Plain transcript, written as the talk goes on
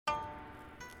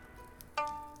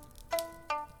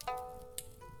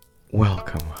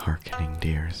Welcome, hearkening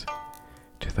deers,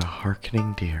 to the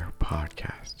Hearkening Deer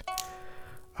podcast,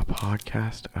 a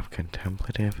podcast of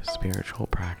contemplative spiritual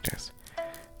practice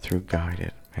through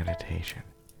guided meditation.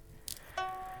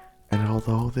 And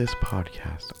although this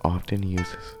podcast often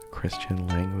uses Christian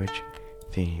language,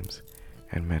 themes,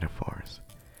 and metaphors,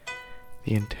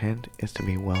 the intent is to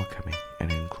be welcoming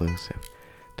and inclusive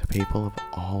to people of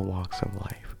all walks of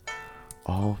life,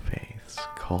 all faiths,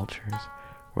 cultures,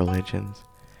 religions,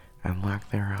 and lack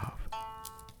thereof.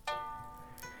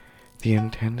 The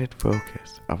intended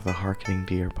focus of the Hearkening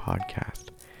Deer podcast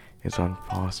is on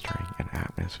fostering an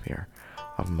atmosphere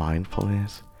of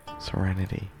mindfulness,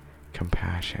 serenity,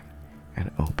 compassion,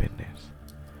 and openness.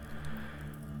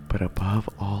 But above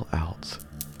all else,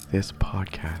 this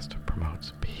podcast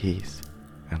promotes peace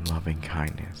and loving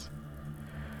kindness,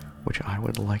 which I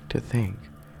would like to think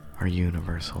are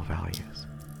universal values.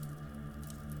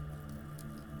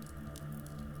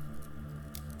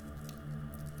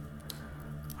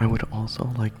 I would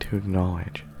also like to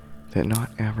acknowledge that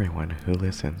not everyone who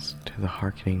listens to the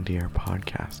Hearkening Deer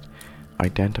podcast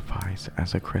identifies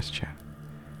as a Christian.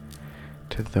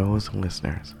 To those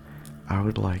listeners, I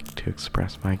would like to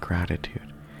express my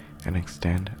gratitude and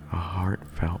extend a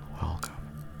heartfelt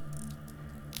welcome.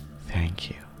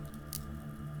 Thank you.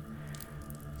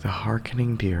 The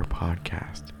Hearkening Deer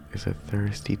podcast is a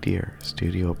Thirsty Deer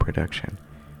studio production,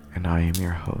 and I am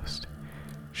your host,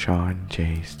 Sean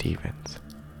J. Stevens.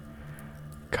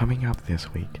 Coming up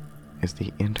this week is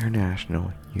the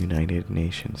International United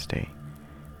Nations Day,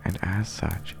 and as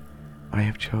such, I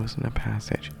have chosen a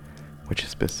passage which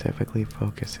specifically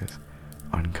focuses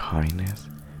on kindness,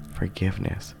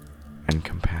 forgiveness, and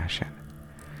compassion.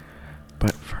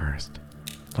 But first,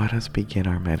 let us begin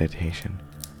our meditation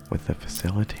with the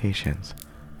facilitations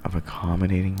of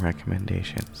accommodating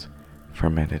recommendations for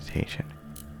meditation,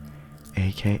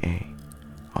 aka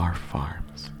our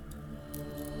farms.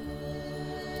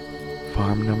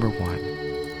 Farm number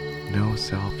 1, no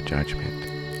self-judgment.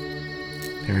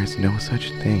 There is no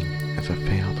such thing as a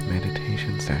failed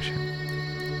meditation session.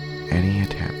 Any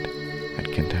attempt at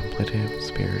contemplative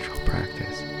spiritual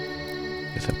practice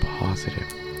is a positive,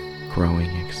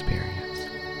 growing experience.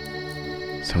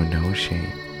 So no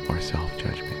shame or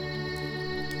self-judgment.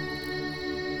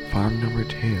 Farm number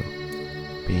 2,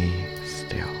 be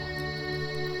still.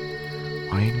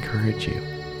 I encourage you,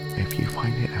 if you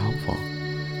find it helpful,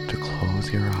 to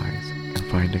close your eyes and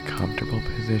find a comfortable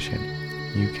position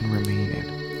you can remain in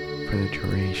for the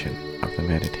duration of the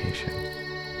meditation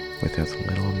with as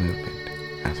little movement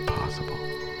as possible.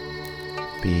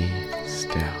 Be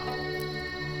still.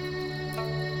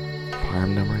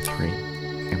 Farm number 3,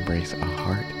 embrace a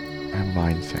heart and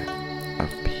mindset of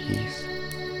peace,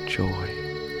 joy,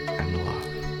 and love.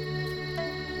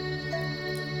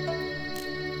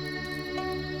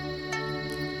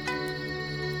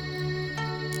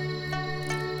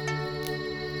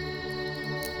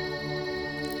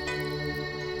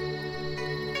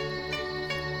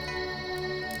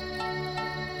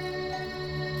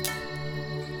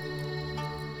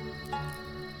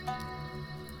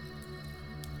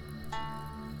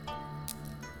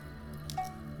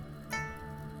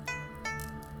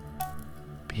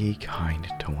 Be kind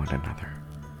to one another,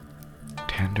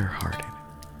 tender-hearted,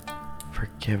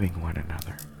 forgiving one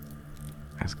another,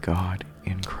 as God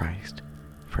in Christ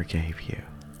forgave you.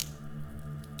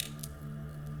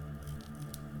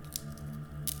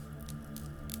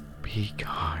 Be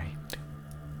kind.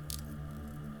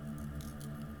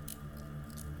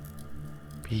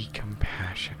 Be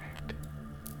compassionate.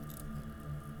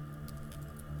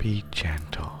 Be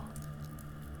gentle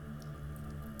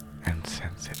and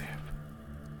sensitive.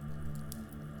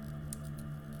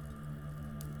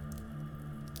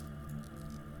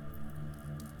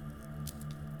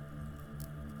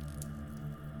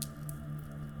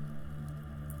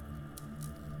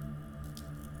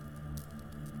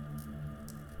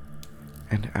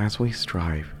 And as we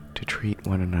strive to treat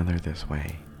one another this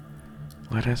way,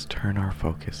 let us turn our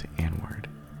focus inward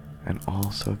and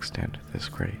also extend this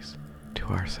grace to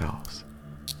ourselves.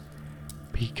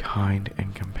 Be kind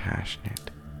and compassionate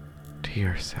to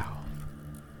yourself.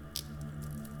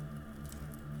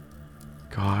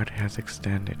 God has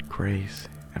extended grace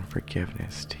and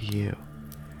forgiveness to you,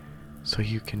 so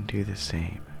you can do the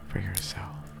same for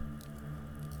yourself.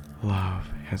 Love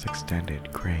has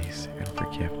extended grace and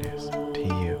forgiveness to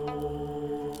you,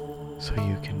 so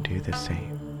you can do the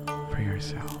same for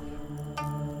yourself.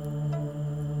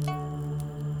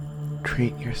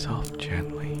 Treat yourself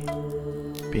gently,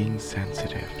 being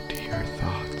sensitive to your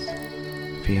thoughts,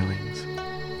 feelings,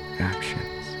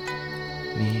 actions,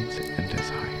 needs, and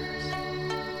desires.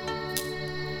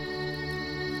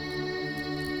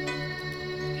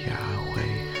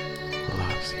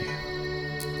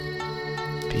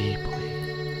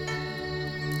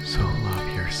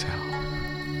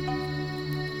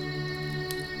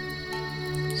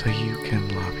 so you can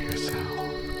love yourself.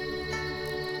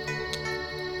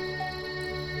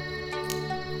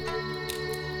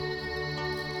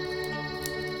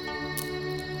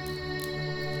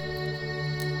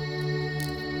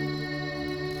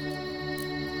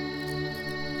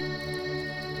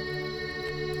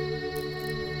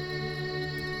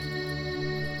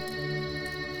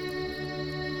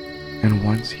 And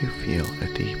once you feel a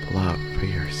deep love for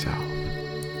yourself,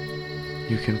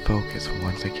 you can focus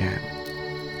once again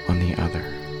on the other.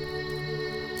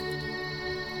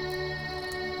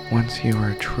 Once you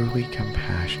are truly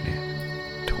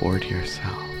compassionate toward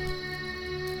yourself,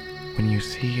 when you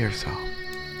see yourself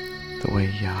the way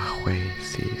Yahweh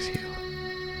sees you,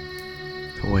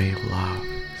 the way love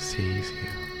sees you,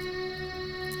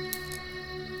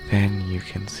 then you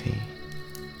can see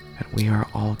that we are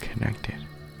all connected,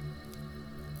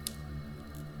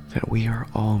 that we are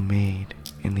all made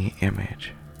in the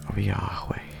image of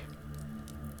Yahweh.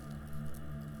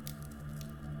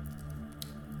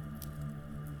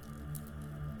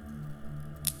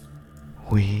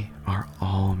 We are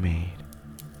all made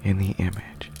in the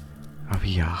image of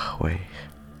Yahweh.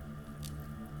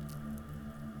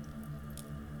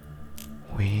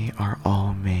 We are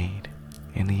all made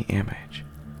in the image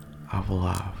of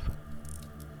love,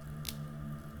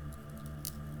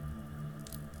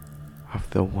 of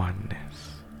the oneness.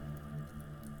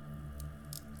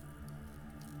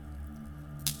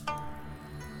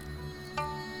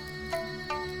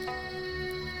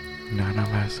 None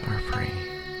of us are free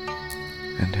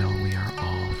until we are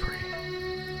all free,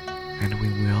 and we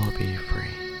will be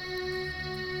free.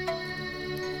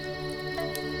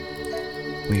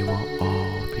 We will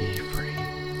all be free.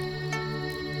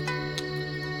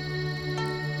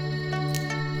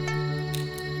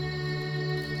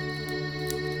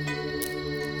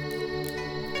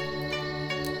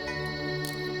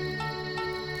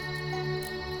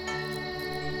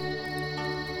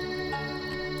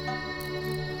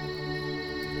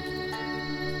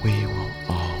 We will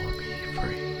all be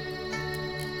free.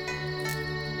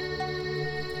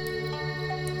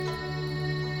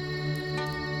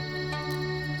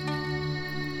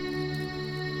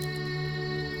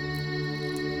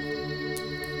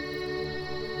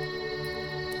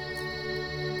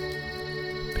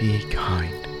 Be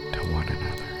kind to one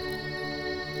another,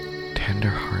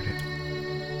 tender-hearted,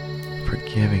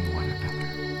 forgiving one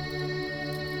another,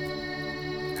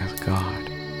 as God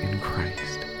in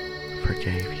Christ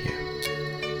forgave you.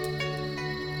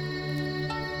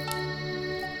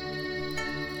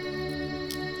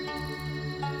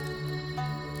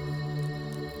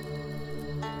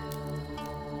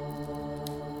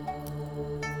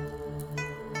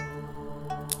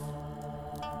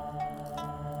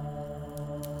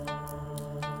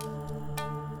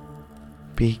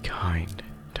 Be kind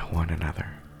to one another,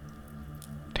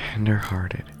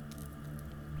 tender-hearted,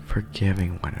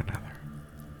 forgiving one another,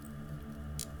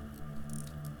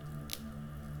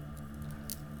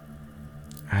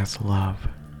 as love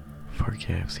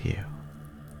forgives you.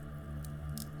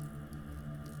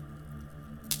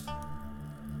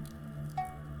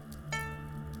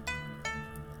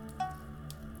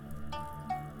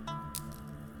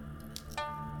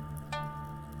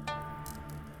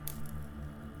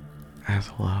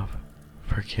 As love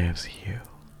forgives you.